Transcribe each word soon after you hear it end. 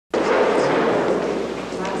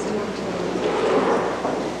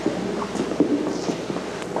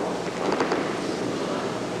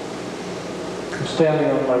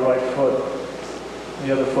standing on my right foot,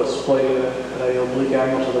 the other foot splayed at an oblique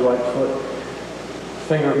angle to the right foot.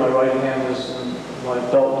 The finger of my right hand is in my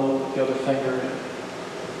belt loop, the other finger,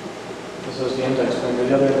 this is the index finger,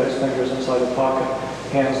 the other index finger is inside the pocket,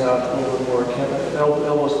 hands out a little bit more,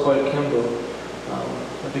 elbows quite akimbo.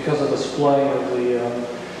 But because of the splaying of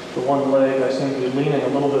the one leg, I seem to be leaning a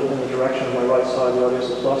little bit in the direction of my right side, the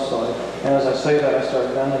audience's left side. And as I say that, I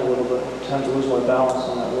start bending a little bit, I tend to lose my balance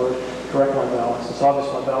on that word, correct my balance. It's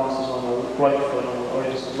obvious my balance is on the right foot, on the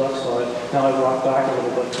audience's left side. Now I rock back a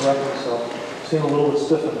little bit, correct myself. Seem a little bit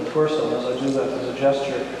stiff in the torso, and as I do that, there's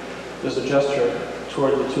a gesture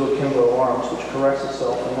toward the two akimbo arms, which corrects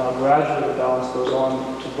itself, and now gradually the balance goes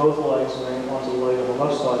on to both legs and then onto the leg on the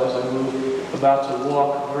left side as I move about to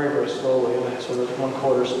walk very, very slowly at sort of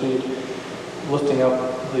 1/4 speed, lifting up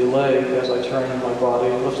the leg as I turn my body,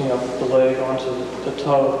 lifting up the leg onto the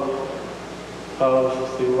toe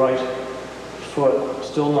of the right foot,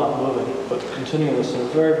 still not moving, but continuing this in a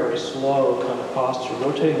very, very slow kind of posture,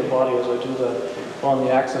 rotating the body as I do that on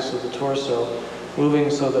the axis of the torso, moving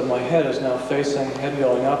so that my head is now facing, head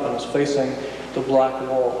going up, and is facing the black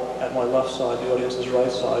wall at my left side, the audience's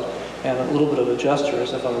right side, and a little bit of a gesture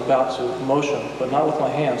as if I'm about to motion, but not with my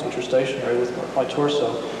hands, which are stationary, with my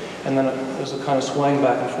torso. And then there's a kind of swaying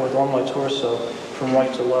back and forth on my torso from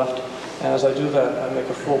right to left. And as I do that, I make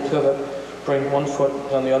a full pivot, bring one foot,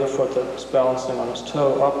 then the other foot that's balancing on its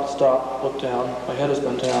toe, up, stop, look down. My head has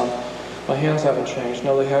been down. My hands haven't changed.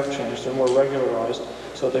 No, they have changed. They're more regularized,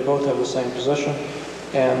 so they both have the same position.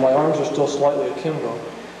 And my arms are still slightly akimbo.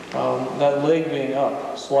 That leg being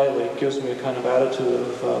up slightly gives me a kind of attitude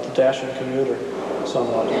of the dashing commuter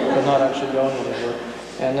somewhat, but not actually going anywhere.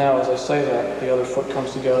 And now as I say that, the other foot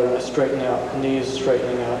comes together and I straighten out, the knee is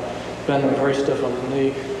straightening out, bending very stiff on the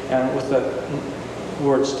knee, and with that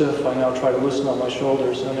word stiff, I now try to loosen up my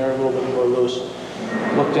shoulders, and they're a little bit more loose.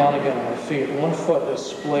 Look down again on my feet. One foot is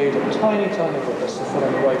splayed a tiny, tiny bit. That's the foot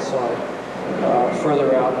on the right side,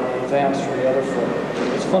 further out and advanced from the other foot.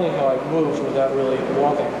 It's funny how I moved without really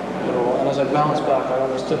walking at all, and as I balance back, I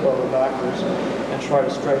almost tip over backwards and try to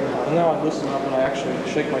straighten out. And now I loosen up and I actually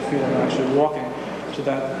shake my feet and I'm actually walking to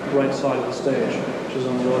that right side of the stage, which is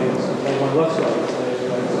on the audience, and my left side of the stage,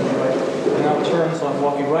 right. And now it turns, so I'm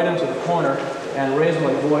walking right into the corner and raise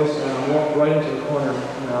my voice and I walk right into the corner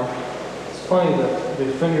now. It's funny that the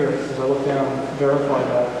finger, as I look down and verify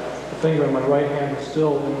that, the finger in my right hand is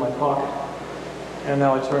still in my pocket. And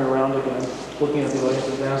now I turn around again, looking at the audience,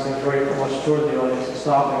 advancing very much toward the audience, and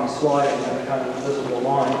stopping and sliding in a kind of invisible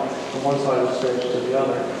line from one side of the stage to the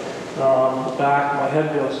other. Back, my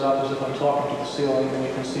head goes up as if I'm talking to the ceiling, and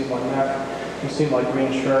you can see my neck, you can see my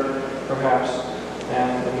green shirt, perhaps,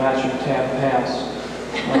 and the matching tan pants.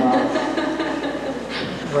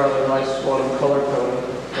 Rather nice autumn color code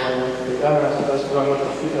going with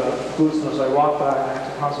the boots, and as I walk back, I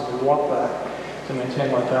have to constantly walk back to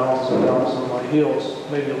maintain my balance and balance on my heels,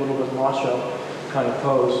 maybe a little bit macho kind of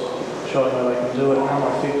pose, showing that I can do it. Now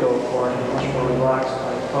my feet go apart in a much more relaxed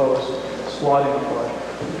kind of pose, sliding apart.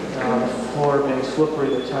 The floor being slippery,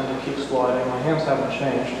 they tend to keep sliding. My hands haven't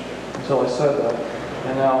changed until I said that.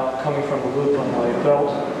 And now, coming from the loop on my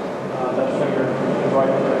belt, that finger, the right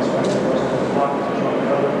index finger, goes into the pocket to join the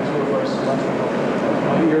other, and two are very symmetrical.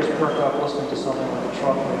 My ears perk up listening to something like a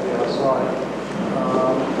truck maybe outside.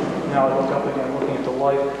 Now I look up again, looking at the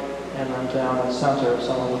light, and then down in the center,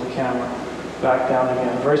 someone with the camera. Back down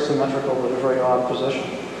again. Very symmetrical, but a very odd position.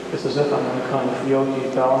 It's as if I'm in a kind of yogi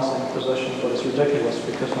balancing position, but it's ridiculous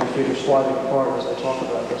because my feet are sliding apart as I talk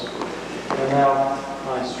about this. And now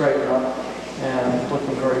I straighten up and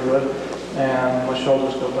looking very good, and my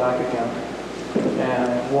shoulders go back again.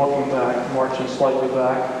 And walking back, marching slightly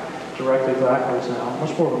back, directly backwards now.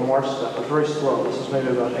 Much more of a march step, but very slow. This is maybe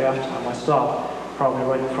about half time. I stop, probably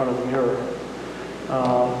right in front of the mirror.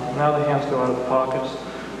 Now the hands go out of the pockets.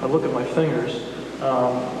 I look at my fingers.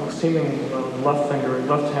 Seeming the left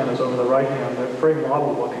hand is over the right hand. They're very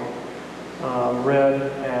model looking, red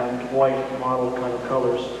and white model kind of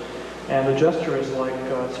colors. And the gesture is like,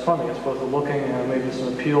 it's funny, it's both a looking and maybe it's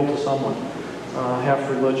an appeal to someone, half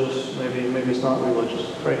religious, maybe it's not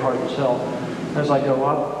religious, very hard to tell. As I go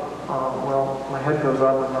up, well, my head goes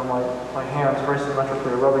up and then my hands very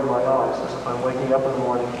symmetrically are rubbing my eyes as if I'm waking up in the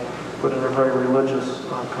morning, but in a very religious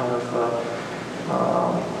kind of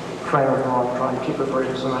frame of mind, trying to keep it very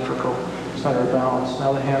symmetrical, center of balance.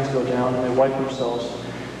 Now the hands go down and they wipe themselves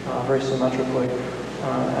very symmetrically.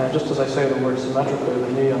 And just as I say the word symmetrically,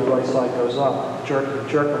 the knee on the right side goes up,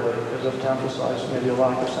 jerkily, as if to emphasize maybe a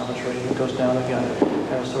lack of symmetry. It goes down again,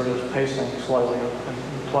 and it's sort of pacing slightly in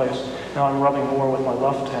place. Now I'm rubbing more with my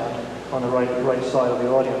left hand on the right side of the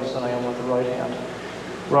audience than I am with the right hand,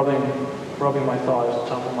 rubbing my thighs, the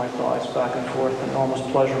top of my thighs, back and forth in an almost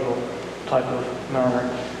pleasurable type of manner.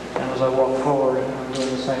 And as I walk forward, I'm doing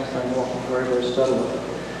the same thing, walking very, very steadily.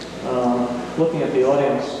 Looking at the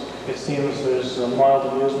audience, it seems there's a mild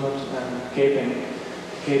amusement and gaping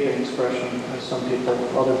expression as some people,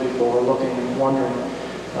 other people are looking and wondering.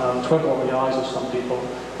 Twinkle in the eyes of some people,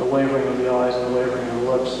 the wavering of the eyes and the wavering of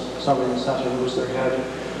the lips. Somebody in the center moves their head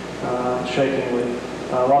shakingly.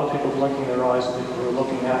 A lot of people blinking their eyes, and people who are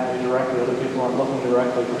looking at me directly. Other people aren't looking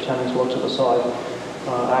directly, pretending to look to the side,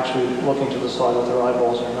 actually looking to the side with their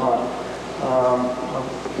eyeballs or not.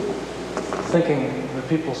 I'm thinking that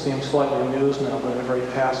people seem slightly amused now, but in a very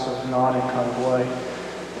passive, nodding kind of way.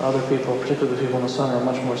 Other people, particularly the people in the center, are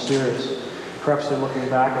much more serious. Perhaps they're looking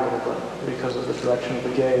back a little bit because of the direction of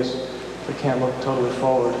the gaze. They can't look totally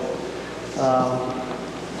forward.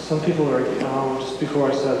 Some people are, just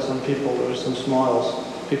before I said some people, there's some smiles.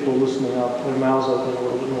 People loosening up, their mouths open a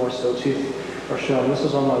little bit more so teeth are shown. This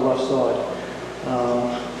is on my left side.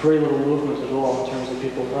 Very little movement at all in terms of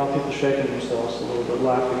people, people shaking themselves a little bit,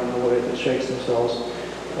 laughing in a way that shakes themselves.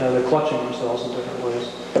 They're clutching themselves in different ways.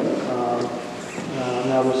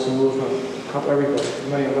 Now there's some movement.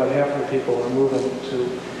 Everybody, about half of the people are moving to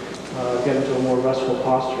get into a more restful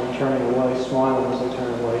posture and turning away, smiling as they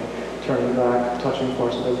turn away, turning back, touching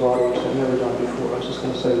parts of their body, which they've never done before. I was just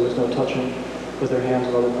going to say there was no touching with their hands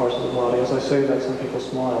of other parts of the body. As I say that, some people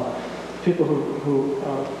smile. People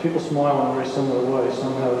people smile in a very similar way.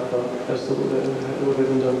 Some have, as what they've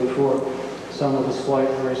been doing before, some with a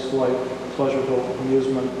very slight, pleasurable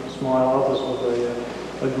amusement smile, others with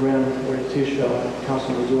a grin or a teeth show,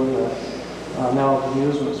 constantly doing that. Now the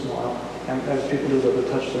amusement smile, and as people do that, they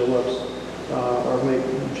touch their lips, or make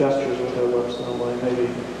gestures with their lips in a way, maybe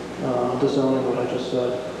disowning what I just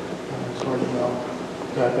said. It's hard to know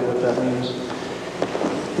exactly what that means.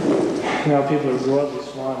 Now people are broadly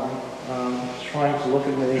smiling, trying to look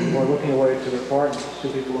at me, or looking away to their partners.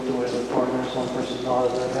 Two people looked away to their partners, one person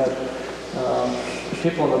nodded their head.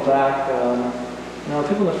 People in the back,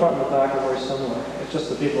 people in the front and the back are very similar. It's just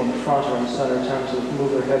the people in the front or in the center tend to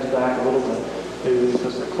move their heads back a little bit, maybe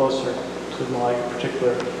because they're closer to my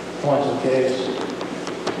particular point of gaze.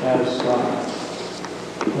 As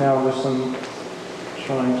now there's some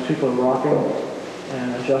people are rocking and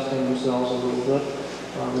adjusting themselves a little bit.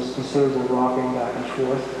 There's considerable rocking back and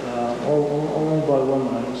forth, only by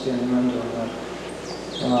women. I don't see any men doing that.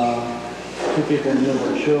 Two people in the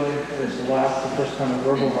middle are chewing. There's a laugh, the first kind of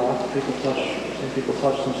verbal laugh. Some people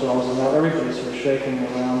touch themselves, and now everybody's sort of shaking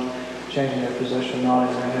around, changing their position,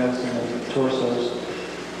 nodding their heads and their torsos,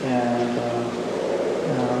 and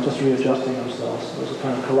just readjusting themselves. There's a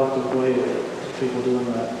kind of collective wave of people doing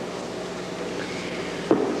that.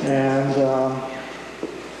 And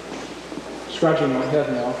scratching my head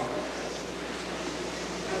now.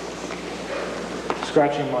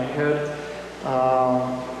 Scratching my head.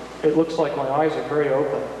 It looks like my eyes are very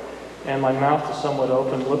open, and my mouth is somewhat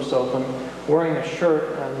open, lips open. Wearing a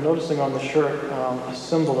shirt, and noticing on the shirt a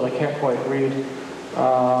symbol that I can't quite read.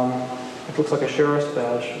 It looks like a sheriff's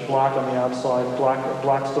badge, black on the outside,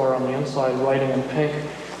 black star on the inside, writing in pink,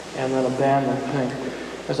 and then a band in pink.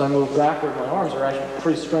 As I move backward, my arms are actually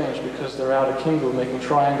pretty strange because they're out akimbo, making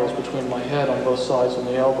triangles between my head on both sides and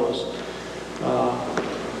the elbows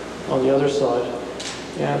on the other side.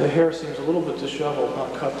 And the hair seems a little bit disheveled,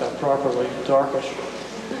 not cut that properly, darkish.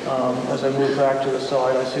 As I move back to the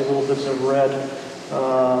side, I see little bits of red,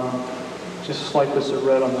 just slight bits of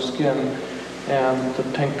red on the skin, and the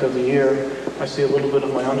pink of the ear. I see a little bit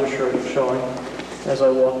of my undershirt showing as I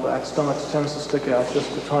walk back. Stomach tends to stick out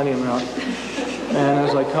just a tiny amount. And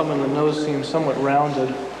as I come in, the nose seems somewhat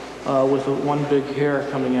rounded, with one big hair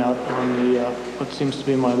coming out on the what seems to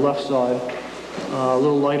be my left side, a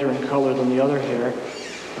little lighter in color than the other hair.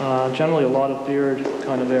 Generally a lot of beard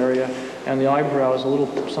kind of area, and the eyebrows a little,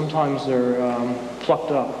 sometimes they're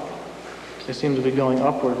plucked up. They seem to be going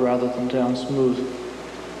upward rather than down smooth.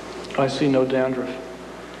 I see no dandruff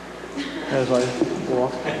as I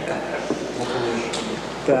walk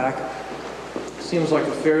back. Seems like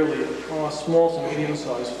a fairly small to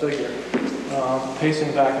medium-sized figure,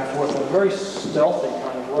 pacing back and forth in a very stealthy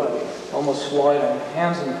kind of way, almost sliding.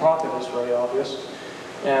 Hands in the pocket is very obvious.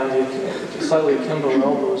 And the slightly akimbo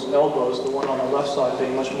elbows, the one on the left side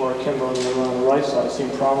being much more akimbo than the one on the right side,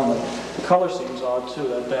 seem prominent. The color seems odd too.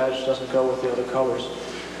 That badge doesn't go with the other colors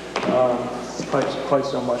quite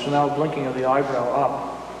so much. And now blinking of the eyebrow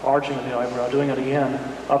up, arching of the eyebrow, doing it again,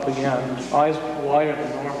 up again. Eyes wider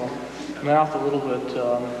than normal. Mouth a little bit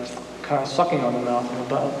kind of sucking on the mouth, on the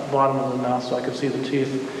bottom of the mouth, so I could see the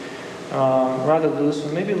teeth. rather loose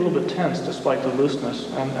and maybe a little bit tense despite the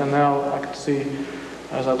looseness. And now I can see,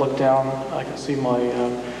 as I look down, I can see my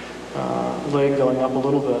leg going up a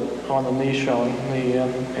little bit on the knee showing,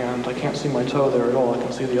 and I can't see my toe there at all. I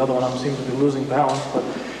can see the other one. I seem to be losing balance, but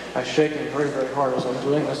I'm shaking very, very hard as I'm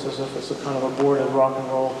doing this, as if it's a kind of aborted rock and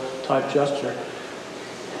roll type gesture.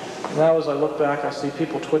 Now as I look back, I see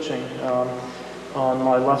people twitching on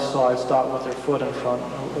my left side, stop with their foot in front,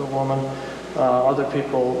 a woman, other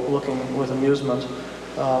people looking with amusement,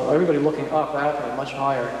 everybody looking up at me, much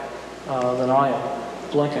higher than I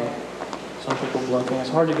am, blinking. Some people blinking. It's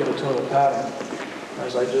hard to get a total pattern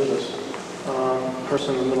as I do this.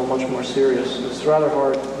 Person in the middle much more serious. It's rather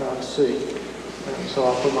hard to see. And so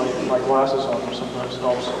I'll put my glasses on, which sometimes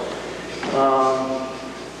helps.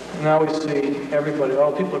 Now we see everybody,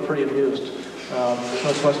 people are pretty amused. There's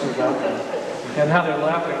no question about that. And now they're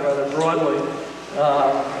laughing rather broadly.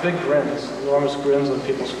 Big grins, enormous grins on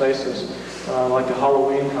people's faces, like a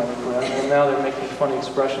Halloween kind of grin. And now they're making funny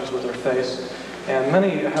expressions with their face. And many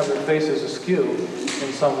have their faces askew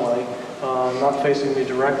in some way, not facing me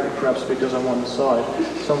directly, perhaps because I'm on the side.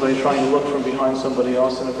 Somebody trying to look from behind somebody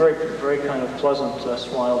else, and a very, very kind of pleasant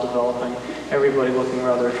smile developing. Everybody looking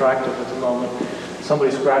rather attractive at the moment.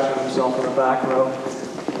 Somebody scratching himself in the back row.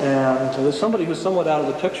 And there's somebody who's somewhat out of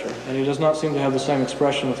the picture, and he does not seem to have the same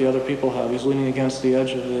expression that the other people have. He's leaning against the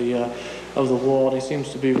edge of the wall, and he seems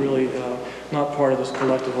to be really not part of this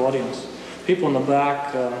collective audience. People in the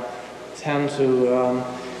back tend to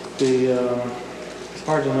be, it's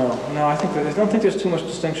hard to know. No, I don't think there's too much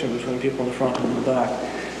distinction between people in the front and in the back,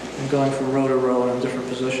 and going from row to row and in different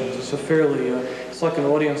positions. It's a fairly, it's like an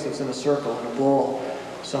audience that's in a circle, in a ball,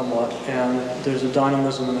 somewhat, and there's a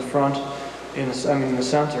dynamism in the front, in the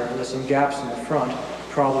center, and there's some gaps in the front,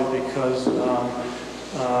 probably because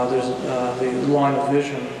there's the line of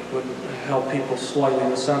vision would help people slightly in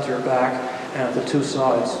the center back and at the two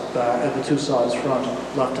sides front,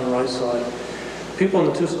 left and right side. People on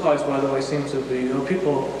the two sides, by the way, seem to be,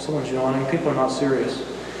 someone's yawning, people are not serious.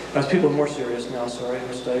 People are more serious now, sorry,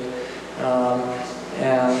 mistake.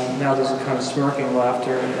 And now there's a kind of smirking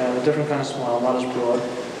laughter and a different kind of smile, not as broad.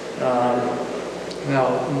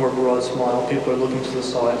 Now, more broad smile. People are looking to the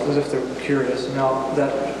side as if they're curious. Now,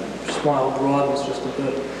 that smile broadens just a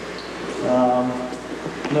bit.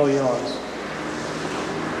 No yawns.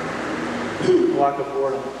 Lack of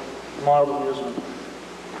boredom. Mild amusement,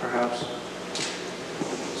 perhaps.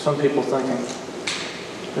 Some people thinking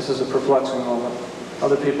this is a perplexing moment.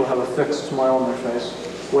 Other people have a fixed smile on their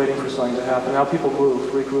face, waiting for something to happen. Now people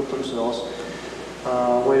move, regroup themselves,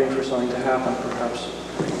 waiting for something to happen, perhaps.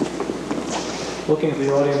 Looking at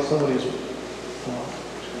the audience, somebody's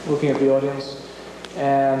looking at the audience,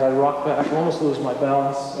 and I rock back. I can almost lose my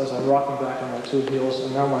balance as I'm rocking back on my two heels,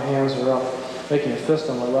 and now my hands are up, making a fist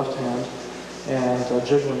on my left hand, and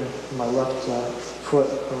jiggling my left foot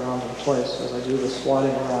around in place as I do this,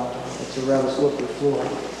 sliding around. It's a rather slippery floor.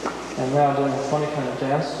 And now doing a funny kind of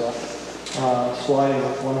dance step, sliding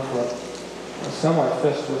with one foot, a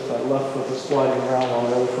semi-fist with that left foot that's sliding around while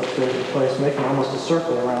the other foot stays in place, making almost a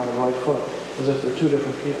circle around the right foot, as if they're two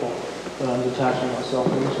different people that I'm detaching myself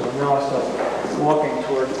into. And now I start walking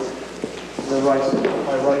toward my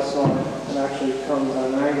right side, and actually come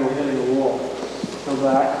at an angle hitting the wall. Go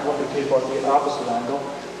back, look at people at the opposite angle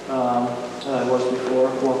than I was before,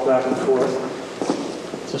 walk back and forth,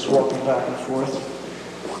 just walking back and forth.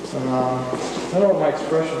 I don't know what my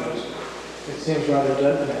expression is. It seems rather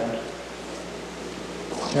deadpan.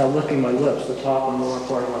 Now licking my lips, the top and lower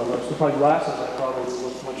part of my lips. With my glasses, I probably would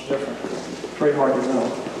look much different. Very hard to know,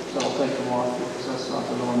 so I'll take them off because that's not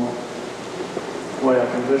the normal way I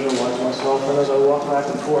can visualize myself. And as I walk back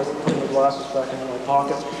and forth, putting the glasses back into my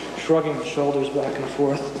pocket, shrugging the shoulders back and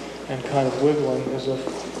forth, and kind of wiggling as if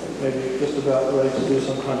maybe just about ready to do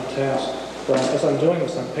some kind of task. But as I'm doing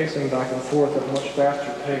this, I'm pacing back and forth at a much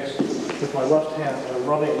faster pace, with my left hand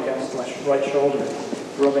rubbing against my right shoulder,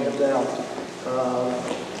 rubbing it down.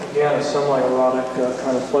 Again, a semi-erotic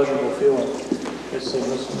kind of pleasurable feeling. It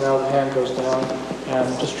seems. Now the hand goes down, and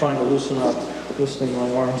I'm just trying to loosening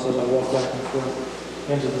my arms as I walk back and forth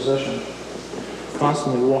into position,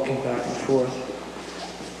 constantly walking back and forth.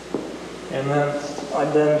 And then I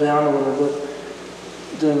bend down a little bit,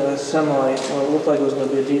 doing a it looked like it was going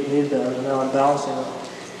to be a deep knee bend, and now I'm balancing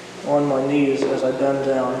it on my knees as I bend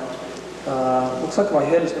down. Looks like my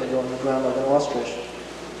head is going to go on the ground like an ostrich,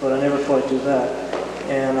 but I never quite do that.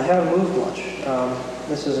 And I haven't moved much.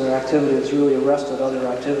 This is an activity that's really arrested other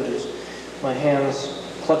activities. My hands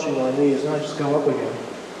clutching my knees, and I just go up again.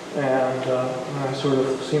 And I sort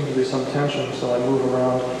of seem to be some tension, so I move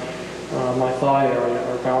around my thigh area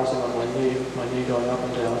are bouncing on my knee going up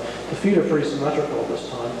and down. The feet are pretty symmetrical this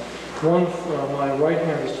time. My right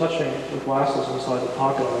hand is touching the glasses inside the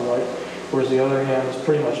pocket on the right, whereas the other hand is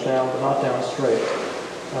pretty much down, but not down straight.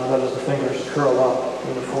 That is, the fingers curl up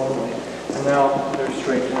uniformly. And now they're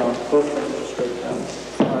straight down. Both fingers are straight down.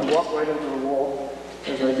 I walk right into the wall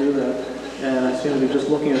as I do that, and I seem to be just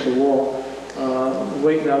looking at the wall.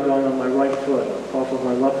 Weight now going on my right foot, off of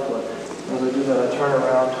my left foot. As I do that, I turn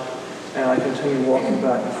around and I continue walking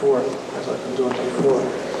back and forth as I've been doing before.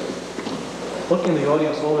 Looking at the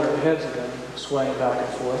audience, all their heads have been swaying back and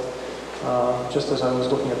forth, just as I was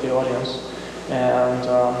looking at the audience. And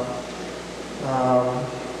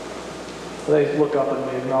they look up at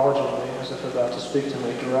me, acknowledging me, as if they're about to speak to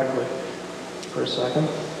me directly for a second.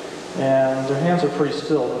 And their hands are pretty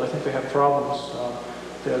still, but I think they have problems.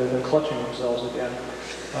 They've been clutching themselves again.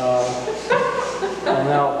 And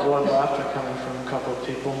now blood laughter coming from a couple of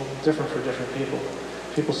people, different for different people.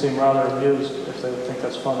 People seem rather amused if they think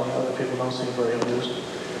that's funny. Other people don't seem very amused.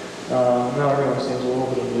 Now everyone seems a little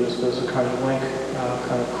bit amused. There's a kind of wink,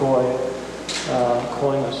 kind of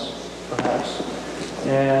coyness, perhaps.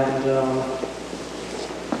 And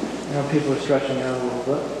people are stretching out a little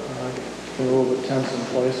bit. They're a little bit tense in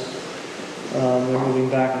place. They're moving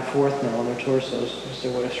back and forth now on their torsos as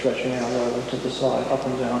their way of stretching out rather than to the side, up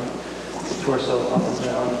and down, torso up and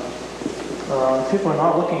down. People are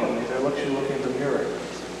not looking at me, they're actually looking at the mirror,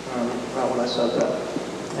 about when I said that.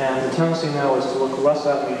 And the tendency now is to look less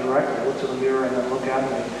at me directly, look to the mirror and then look at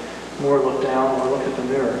me, more look down or look at the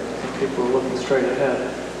mirror. I think people are looking straight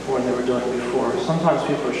ahead more than they were doing before. Sometimes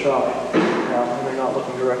people are shy now and they're not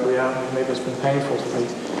looking directly at me. Maybe it's been painful to be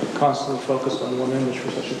constantly focused on one image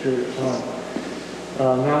for such a period of time.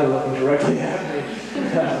 Now they're looking directly at me,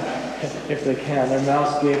 if they can. Their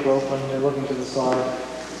mouths gape open, they're looking to the side.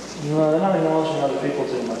 They're not acknowledging other people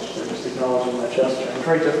too much, they're just acknowledging that gesture. And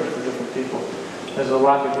very different for different people. There's a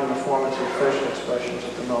lack of uniformity of facial expressions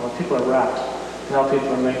at the moment. People are wrapped. Now people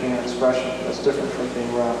are making an expression that's different from being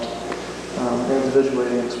wrapped.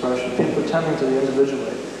 Individuating expression. People are tending to the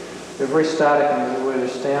individuate. They're very static in the way they're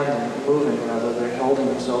standing, moving rather. They're holding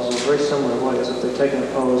themselves in a very similar way, as if they're taking a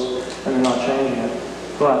pose and they're not changing it.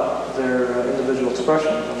 But their individual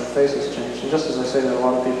expression on their faces change. And just as I say that, a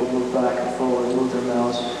lot of people move back and forward, move their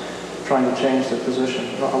mouths, trying to change their position.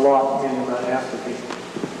 A lot, meaning about half the people.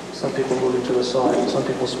 Some people moving to the side, some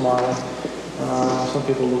people smiling, some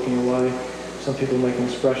people looking away, some people making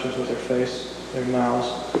expressions with their face, their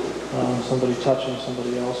mouths, somebody touching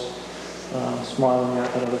somebody else. Smiling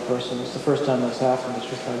at that other person. It's the first time that's happened. It's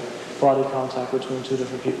just like body contact between two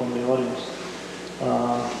different people in the audience.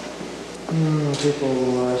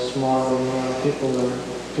 People are smiling. People are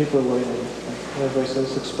waiting. Everybody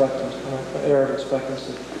says expectant. An air of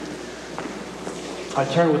expectancy. I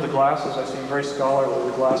turn with the glasses. I seem very scholarly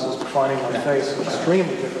with the glasses, defining my face in an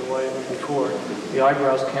extremely different way than before. The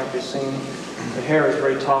eyebrows can't be seen. The hair is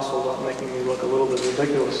very tousled up, making me look a little bit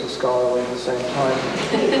ridiculous and scholarly at the same time.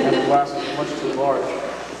 And the glasses are much too large.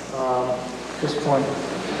 At this point,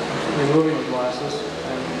 I'm removing the glasses,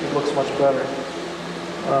 and it looks much better.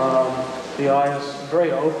 The eye is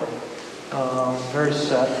very open, very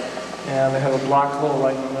set, and they have a black hole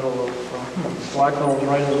right in the middle of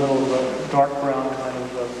a dark brown kind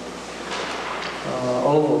of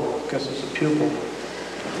oval. I guess it's a pupil.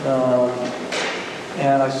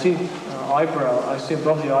 And I see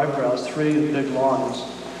above the eyebrows 3 big lines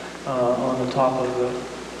on the top of the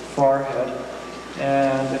forehead,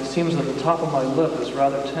 and it seems that the top of my lip is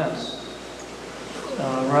rather tense,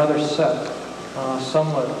 rather set,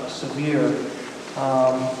 somewhat severe.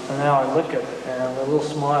 And now I lick it, and a little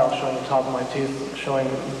smile showing the top of my teeth, showing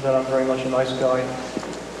that I'm very much a nice guy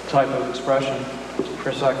type of expression for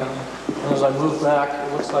a second. And as I move back,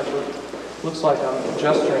 it looks like I'm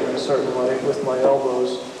gesturing in a certain way with my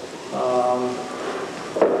elbows.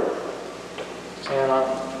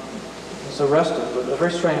 It's arrested, but a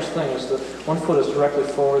very strange thing is that one foot is directly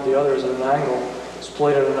forward, the other is at an angle,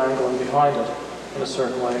 splayed at an angle and behind it in a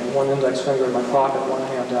certain way. One index finger in my pocket, one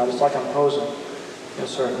hand out. It's like I'm posing in a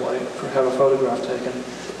certain way, to have a photograph taken.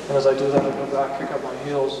 And as I do that, I go back, kick up my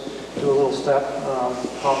heels, do a little step,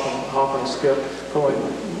 hop and skip,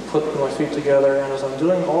 put my feet together, and as I'm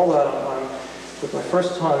doing all that, I'm with my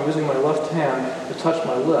first time using my left hand to touch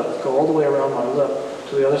my lip, go all the way around my lip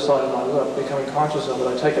to the other side of my lip, becoming conscious of it.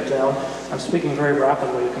 I take it down. I'm speaking very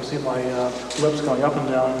rapidly. You can see my lips going up and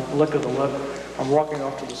down, lick of the lip. I'm walking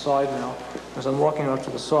off to the side now. As I'm walking off to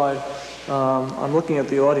the side, I'm looking at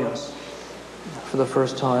the audience for the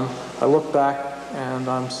first time. I look back and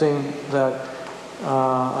I'm seeing that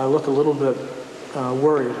I look a little bit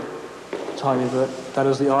worried, tiny bit. That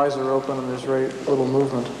is, the eyes are open and there's very little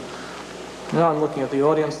movement. Now I'm looking at the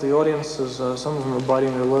audience. The audience is, some of them are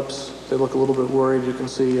biting their lips. They look a little bit worried. You can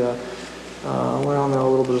see, well, now a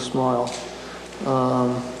little bit of smile.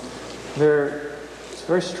 It's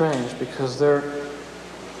very strange because they're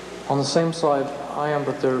on the same side I am,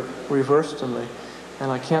 but they're reversed to me.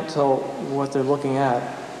 And I can't tell what they're looking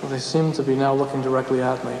at. They seem to be now looking directly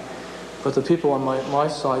at me. But the people on my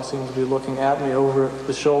side seem to be looking at me over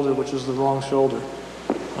the shoulder, which is the wrong shoulder.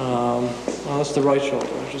 Well, that's the right shoulder.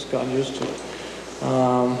 I've just gotten used to it.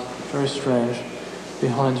 Very strange.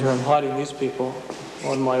 Behind here, I'm hiding these people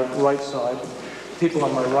on my right side. People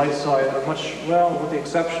on my right side are much, well, with the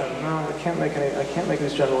exception, no, I can't make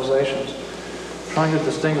these generalizations. I'm trying to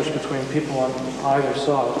distinguish between people on either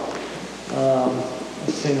side.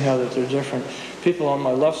 Seeing how that they're different. People on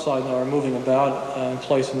my left side now are moving about in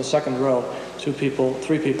place in the second row. 2 people,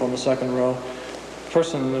 3 people in the second row. The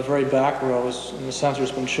person in the very back row is in the center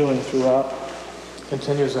has been chewing throughout.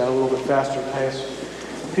 Continues at a little bit faster pace.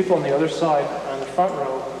 People on the other side, on the front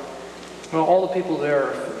row, well, all the people there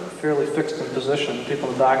are fairly fixed in position. People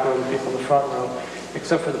in the back row, the people in the front row,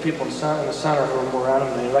 except for the people in the center who are more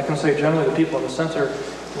animated. I can say generally the people in the center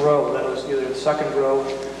row, that is either the second row,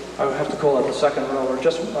 I would have to call it the second row,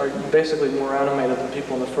 are basically more animated than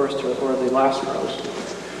people in the first or the last rows.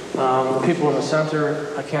 The people in the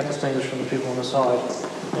center, I can't distinguish from the people on the side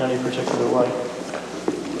in any particular way.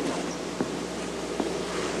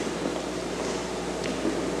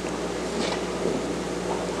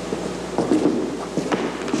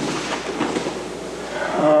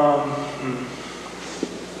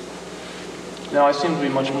 Now I seem to be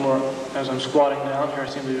much more, as I'm squatting down here, I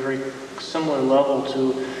seem to be a very similar level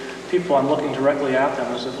to people. I'm looking directly at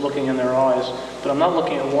them as if looking in their eyes. But I'm not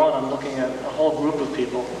looking at one, I'm looking at a whole group of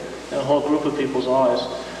people, and a whole group of people's eyes.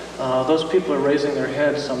 Those people are raising their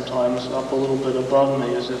heads sometimes up a little bit above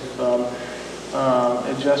me as if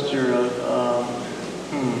a gesture of,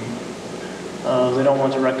 they don't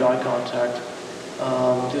want direct eye contact.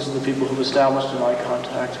 These are the people who've established an eye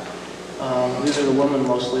contact. These are the women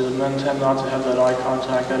mostly. The men tend not to have that eye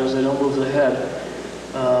contact. That is, they don't move the head.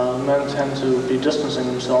 Men tend to be distancing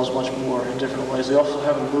themselves much more in different ways. They also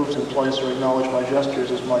haven't moved in place or acknowledged my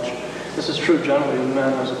gestures as much. This is true generally in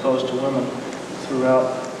men as opposed to women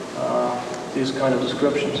throughout these kind of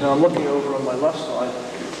descriptions. Now I'm looking over on my left side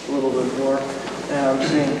a little bit more, and I'm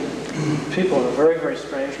seeing people in a very, very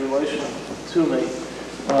strange relation to me.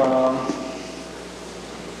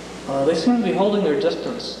 They seem to be holding their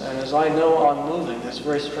distance, and as I know I'm moving, it's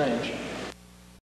very strange.